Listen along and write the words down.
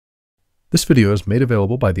This video is made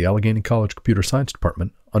available by the Allegheny College Computer Science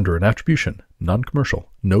Department under an Attribution, Non-Commercial,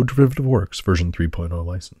 No Derivative Works version 3.0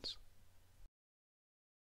 license.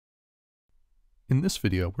 In this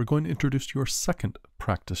video, we're going to introduce your second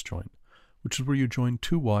practice joint, which is where you join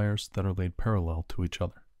two wires that are laid parallel to each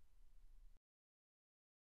other.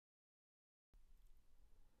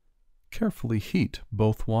 Carefully heat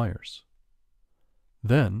both wires.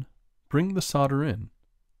 Then, bring the solder in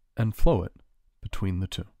and flow it between the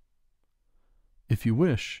two. If you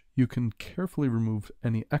wish, you can carefully remove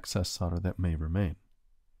any excess solder that may remain.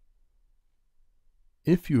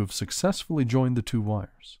 If you have successfully joined the two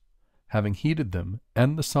wires, having heated them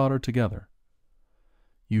and the solder together,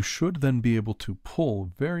 you should then be able to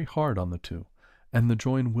pull very hard on the two, and the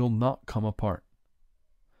join will not come apart.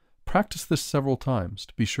 Practice this several times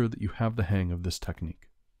to be sure that you have the hang of this technique.